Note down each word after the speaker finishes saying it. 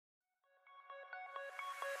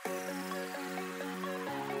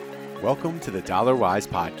Welcome to the Dollar Wise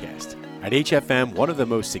Podcast. At HFM, one of the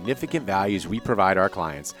most significant values we provide our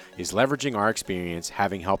clients is leveraging our experience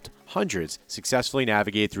having helped hundreds successfully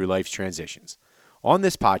navigate through life's transitions. On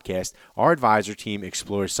this podcast, our advisor team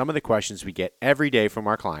explores some of the questions we get every day from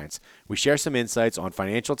our clients. We share some insights on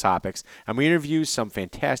financial topics, and we interview some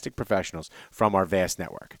fantastic professionals from our vast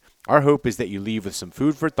network. Our hope is that you leave with some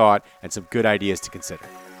food for thought and some good ideas to consider.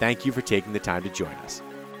 Thank you for taking the time to join us.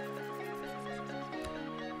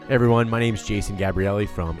 Hey everyone, my name is Jason Gabrielli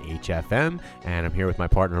from HFM, and I'm here with my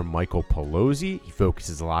partner Michael Pelosi. He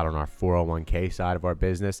focuses a lot on our 401k side of our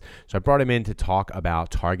business, so I brought him in to talk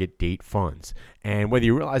about target date funds. And whether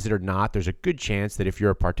you realize it or not, there's a good chance that if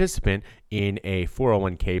you're a participant in a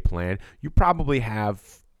 401k plan, you probably have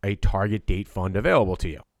a target date fund available to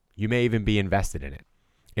you. You may even be invested in it.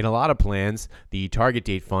 In a lot of plans, the target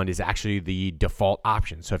date fund is actually the default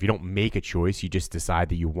option. So if you don't make a choice, you just decide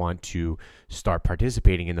that you want to start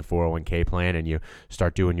participating in the 401k plan and you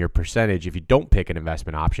start doing your percentage. If you don't pick an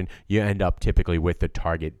investment option, you end up typically with the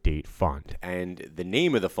target date fund. And the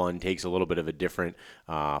name of the fund takes a little bit of a different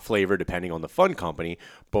flavor depending on the fund company.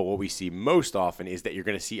 But what we see most often is that you're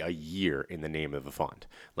going to see a year in the name of the fund,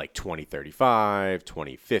 like 2035,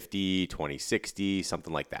 2050, 2060,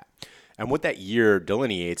 something like that. And what that year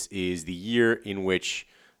delineates is the year in which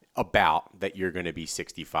that you're going to be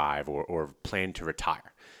 65 or plan to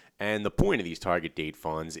retire. And the point of these target date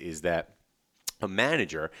funds is that a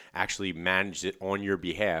manager actually manages it on your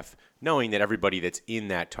behalf, knowing that everybody that's in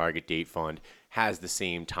that target date fund has the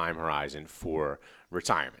same time horizon for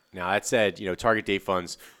retirement. Now, that said, target date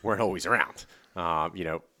funds weren't always around. I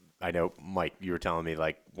know, Mike, you were telling me,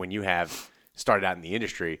 like, when you have started out in the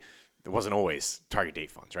industry, it wasn't always target date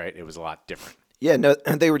funds, right? It was a lot different. Yeah, no,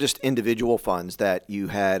 they were just individual funds that you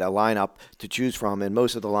had a lineup to choose from, and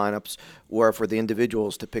most of the lineups were for the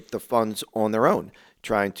individuals to pick the funds on their own,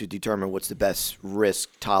 trying to determine what's the best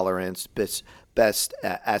risk tolerance, best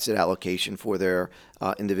asset allocation for their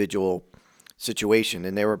individual situation.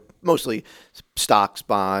 And they were mostly stocks,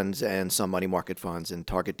 bonds, and some money market funds, and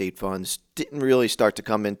target date funds didn't really start to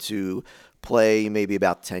come into play maybe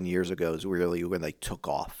about 10 years ago is really when they took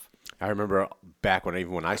off. I remember back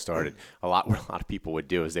when I started, what a lot of people would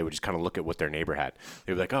do is they would just kind of look at what their neighbor had.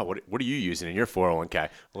 They'd be like, oh, what are you using in your 401k? A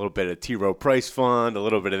little bit of T. Rowe Price fund, a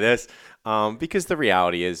little bit of this. Because the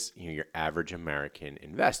reality is, your average American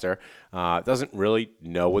investor doesn't really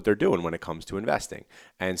know what they're doing when it comes to investing.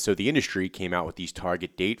 And so the industry came out with these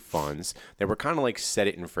target date funds that were kind of like set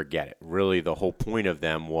it and forget it. Really, the whole point of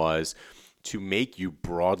them was to make you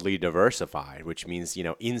broadly diversified, which means,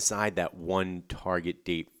 inside that one target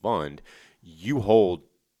date fund, you hold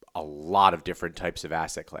a lot of different types of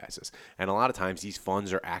asset classes. And a lot of times these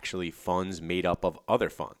funds are actually funds made up of other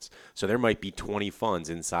funds. So there might be 20 funds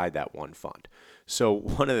inside that one fund. So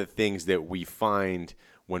one of the things that we find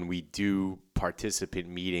when we do participant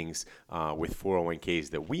meetings with 401ks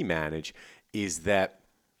that we manage is that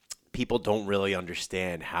people don't really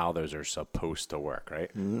understand how those are supposed to work, right?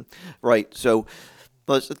 Mm-hmm. Right. So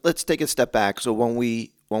let's take a step back. So when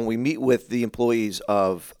we meet with the employees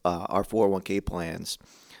of our 401k plans,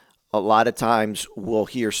 a lot of times we'll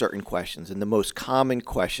hear certain questions. And the most common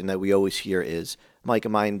question that we always hear is, Mike,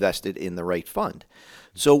 am I invested in the right fund?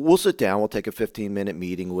 So we'll sit down, we'll take a 15-minute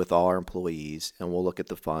meeting with all our employees, and we'll look at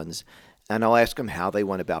the funds, and I'll ask them how they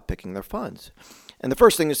went about picking their funds. And the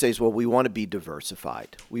first thing to say is, well, we want to be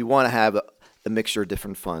diversified. We want to have a mixture of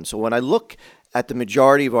different funds. So when I look at the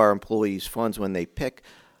majority of our employees' funds when they pick,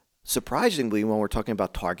 surprisingly, when we're talking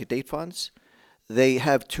about target date funds, they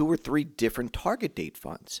have 2 or 3 different target date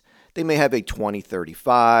funds. They may have a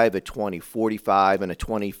 2035, a 2045, and a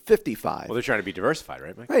 2055. Well, they're trying to be diversified,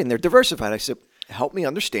 right, Mike? Right, and they're diversified. I said, help me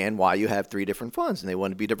understand why you have 3 different funds, and they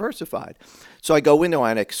want to be diversified. So I go into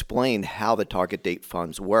and explain how the target date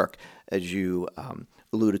funds work. As you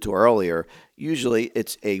alluded to earlier, usually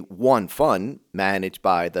it's a one fund managed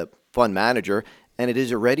by the fund manager, and it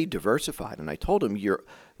is already diversified. And I told him you're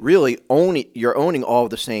owning all of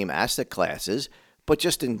the same asset classes, but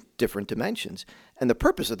just in different dimensions. And the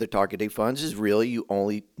purpose of the target date funds is really you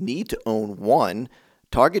only need to own one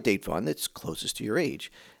target date fund that's closest to your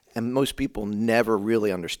age. And most people never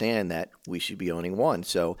really understand that we should be owning one.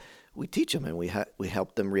 So we teach them and we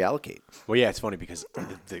help them reallocate. Well, yeah, it's funny because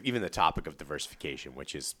even the topic of diversification,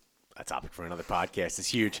 which is a topic for another podcast, is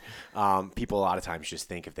huge. People a lot of times just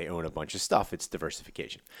think if they own a bunch of stuff, it's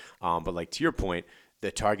diversification. But like to your point,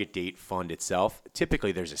 the target date fund itself,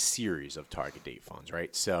 typically there's a series of target date funds,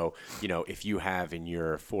 right? So, if you have in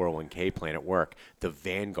your 401k plan at work, the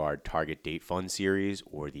Vanguard target date fund series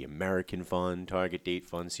or the American Fund target date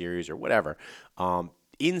fund series or whatever,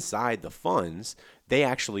 inside the funds, they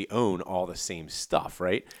actually own all the same stuff,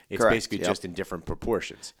 right? It's Correct. basically just in different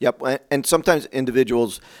proportions. Yep. And sometimes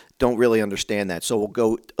individuals don't really understand that. So we'll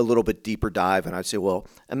go a little bit deeper dive, and I'd say, well,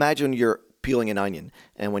 imagine you're peeling an onion,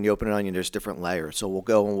 and when you open an onion, there's different layers. So we'll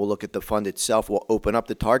go and we'll look at the fund itself. We'll open up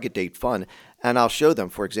the target date fund, and I'll show them,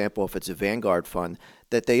 for example, if it's a Vanguard fund,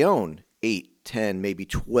 that they own 8, 10, maybe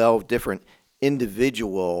 12 different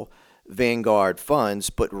individual Vanguard funds,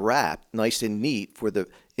 but wrapped nice and neat for the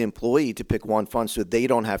employee to pick one fund so they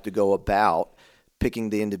don't have to go about picking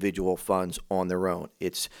the individual funds on their own.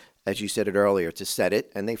 It's, as you said it earlier, to set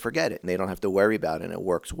it and they forget it and they don't have to worry about it, and it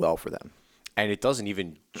works well for them. And it doesn't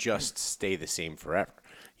even just stay the same forever.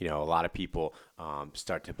 A lot of people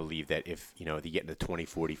start to believe that if, they get in the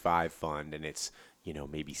 2045 fund and it's,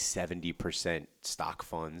 maybe 70% stock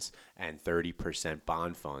funds and 30%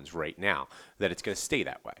 bond funds right now, that it's going to stay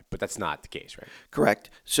that way. But that's not the case, right?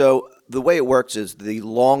 Correct. So the way it works is the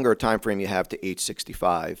longer time frame you have to age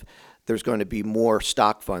 65, there's going to be more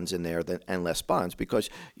stock funds in there and less bonds,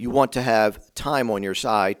 because you want to have time on your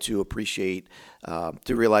side to appreciate,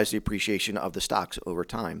 to realize the appreciation of the stocks over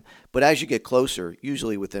time. But as you get closer,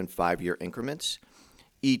 usually within 5-year increments,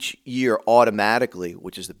 each year automatically,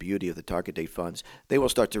 which is the beauty of the target date funds, they will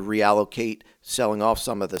start to reallocate, selling off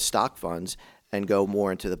some of the stock funds and go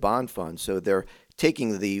more into the bond funds. So they're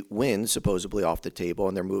taking the wins supposedly off the table,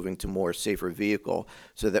 and they're moving to more safer vehicle,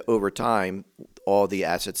 so that over time, all the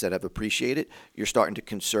assets that have appreciated, you're starting to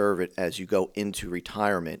conserve it as you go into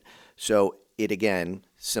retirement. So it, again,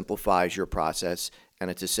 simplifies your process,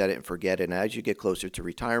 and it's a set it and forget it. And as you get closer to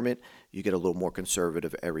retirement, you get a little more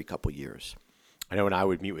conservative every couple years. I know when I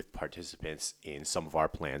would meet with participants in some of our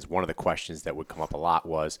plans, one of the questions that would come up a lot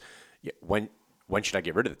was, when should I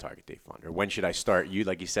get rid of the target date fund, or when should I start?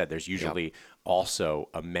 Like you said, there's usually also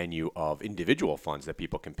a menu of individual funds that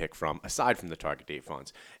people can pick from aside from the target date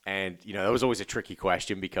funds. And, that was always a tricky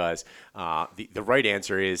question, because the right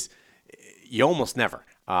answer is you almost never.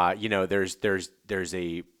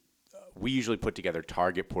 We usually put together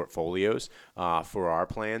target portfolios for our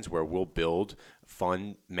plans where we'll build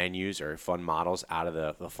fund menus or fund models out of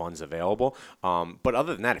the funds available. But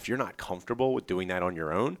other than that, if you're not comfortable with doing that on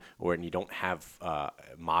your own, and you don't have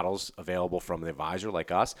models available from an advisor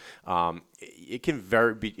like us, it can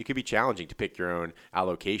be challenging to pick your own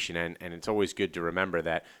allocation. And it's always good to remember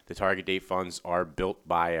that the target date funds are built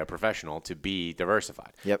by a professional to be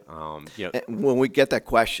diversified. Yep. When we get that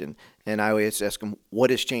question, and I always ask them, what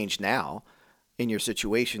has changed now in your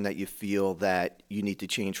situation that you feel that you need to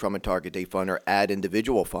change from a target date fund or add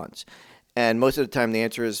individual funds? And most of the time the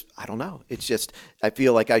answer is, I don't know. It's just, I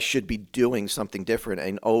feel like I should be doing something different.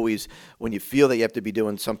 And always, when you feel that you have to be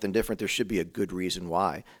doing something different, there should be a good reason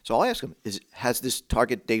why. So I'll ask them, has this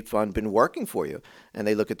target date fund been working for you? And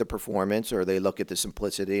they look at the performance, or they look at the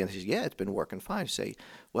simplicity, and they say, yeah, it's been working fine. I say,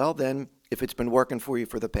 well, then if it's been working for you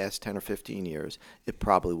for the past 10 or 15 years, it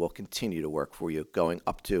probably will continue to work for you going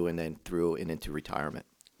up to and then through and into retirement.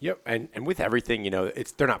 Yep, and with everything,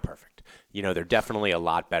 they're not perfect. They're definitely a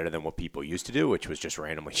lot better than what people used to do, which was just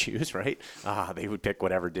randomly choose, right? They would pick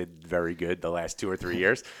whatever did very good the last 2 or 3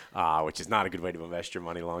 years, which is not a good way to invest your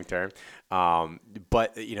money long term.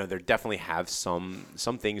 But there definitely have some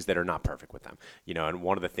things that are not perfect with them. And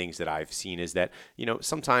one of the things that I've seen is that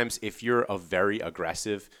sometimes if you're a very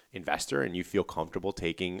aggressive investor and you feel comfortable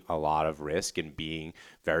taking a lot of risk and being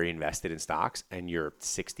very invested in stocks, and you're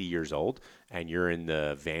 60 years old and you're in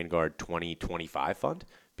the Vanguard 2025 fund,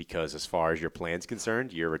 because as far as your plan's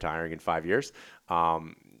concerned, you're retiring in 5 years,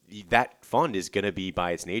 that fund is going to be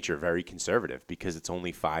by its nature very conservative, because it's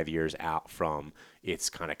only 5 years out from its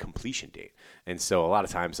kind of completion date. And so a lot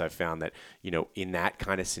of times I've found that, in that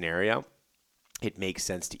kind of scenario, it makes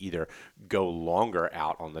sense to either go longer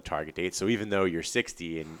out on the target date. So even though you're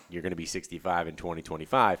 60 and you're going to be 65 in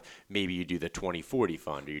 2025, maybe you do the 2040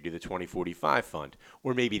 fund, or you do the 2045 fund,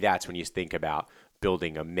 or maybe that's when you think about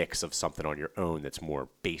building a mix of something on your own that's more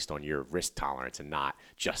based on your risk tolerance and not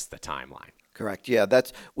just the timeline. Correct. Yeah,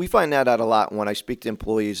 we find that out a lot when I speak to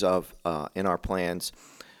employees in our plans.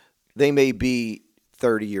 They may be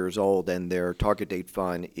 30 years old and their target date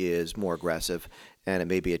fund is more aggressive, and it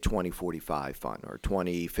may be a 2045 fund or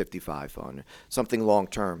 2055 fund, something long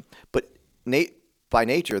term. But by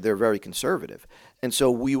nature, they're very conservative. And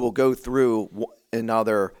so we will go through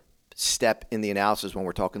another step in the analysis when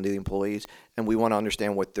we're talking to the employees, and we want to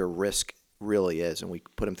understand what their risk really is, and we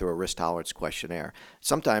put them through a risk tolerance questionnaire.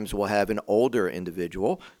 Sometimes we'll have an older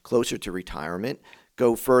individual closer to retirement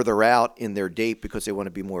go further out in their date because they want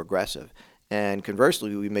to be more aggressive. And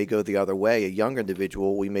conversely, we may go the other way. A younger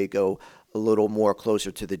individual, we may go a little more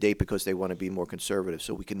closer to the date because they want to be more conservative.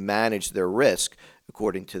 So we can manage their risk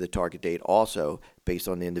according to the target date also based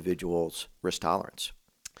on the individual's risk tolerance.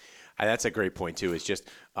 That's a great point too. It's just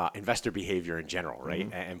investor behavior in general, right?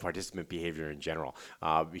 And participant behavior in general,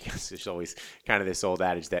 because there's always kind of this old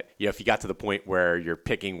adage that, if you got to the point where you're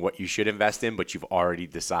picking what you should invest in, but you've already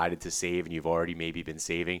decided to save and you've already maybe been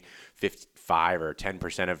saving 5 or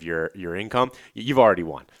 10% of your income, you've already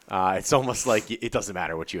won. It's almost like it doesn't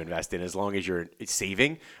matter what you invest in as long as you're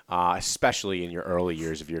saving, especially in your early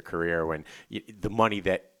years of your career when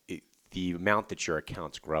the amount that your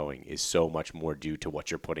account's growing is so much more due to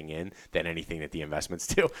what you're putting in than anything that the investments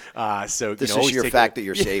do. So this is your fact that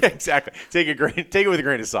you're saving. Yeah, exactly. Take it with a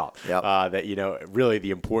grain of salt. Yep. That really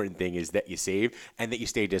the important thing is that you save and that you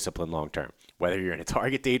stay disciplined long term. Whether you're in a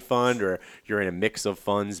target date fund or you're in a mix of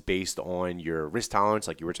funds based on your risk tolerance,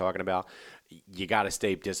 like you were talking about, you got to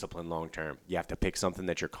stay disciplined long term. You have to pick something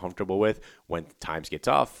that you're comfortable with when times get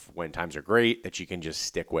tough, when times are great, that you can just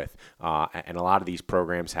stick with. And a lot of these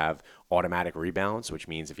programs have automatic rebalance, which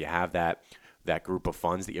means if you have that group of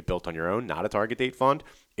funds that you built on your own, not a target date fund,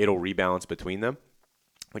 it'll rebalance between them,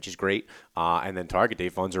 which is great. And then target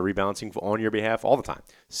date funds are rebalancing on your behalf all the time.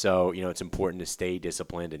 So, it's important to stay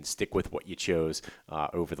disciplined and stick with what you chose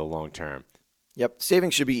over the long term. Yep.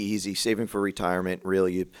 Saving should be easy. Saving for retirement,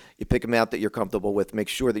 really. You pick them out that you're comfortable with. Make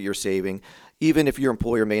sure that you're saving. Even if your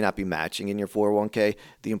employer may not be matching in your 401k,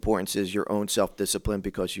 the importance is your own self-discipline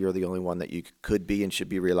because you're the only one that you could be and should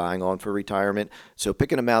be relying on for retirement. So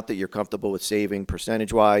picking them out that you're comfortable with saving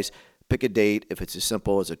percentage-wise, pick a date. If it's as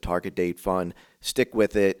simple as a target date fund, stick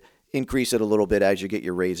with it. Increase it a little bit as you get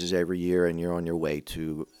your raises every year and you're on your way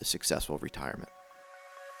to a successful retirement.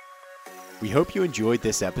 We hope you enjoyed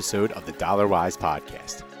this episode of the DollarWise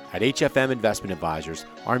podcast. At HFM Investment Advisors,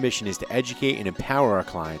 our mission is to educate and empower our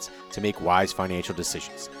clients to make wise financial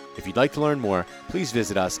decisions. If you'd like to learn more, please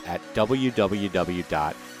visit us at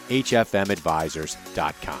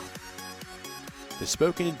www.hfmadvisors.com. The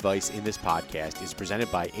spoken advice in this podcast is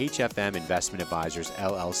presented by HFM Investment Advisors,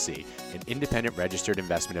 LLC, an independent registered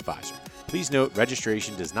investment advisor. Please note,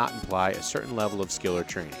 registration does not imply a certain level of skill or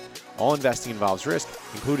training. All investing involves risk,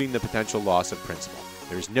 including the potential loss of principal.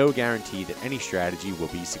 There is no guarantee that any strategy will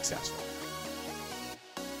be successful.